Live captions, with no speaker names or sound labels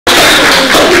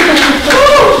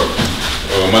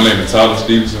My name is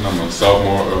Stevenson. I'm a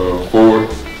sophomore forward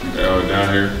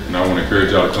down here, and I want to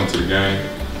encourage y'all to come to the game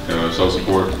and show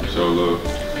support, show love,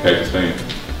 Packers fans.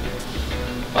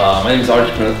 My name is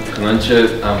Artur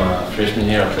Konontsuk. I'm a freshman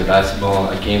here. I play basketball.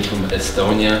 I came from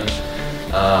Estonia.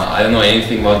 I don't know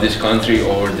anything about this country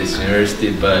or this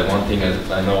university, but one thing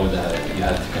I know that you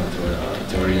have to come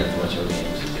to arena to watch our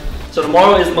games. So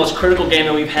tomorrow is the most critical game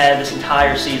that we've had this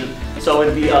entire season. So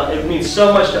it would mean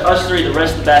so much to us three, the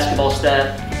rest of the basketball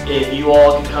staff, if you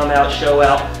all could come out, show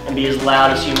out, and be as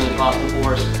loud as humanly possible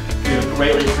for us. We would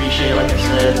greatly appreciate it, like I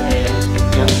said,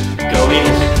 and go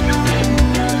Eagles.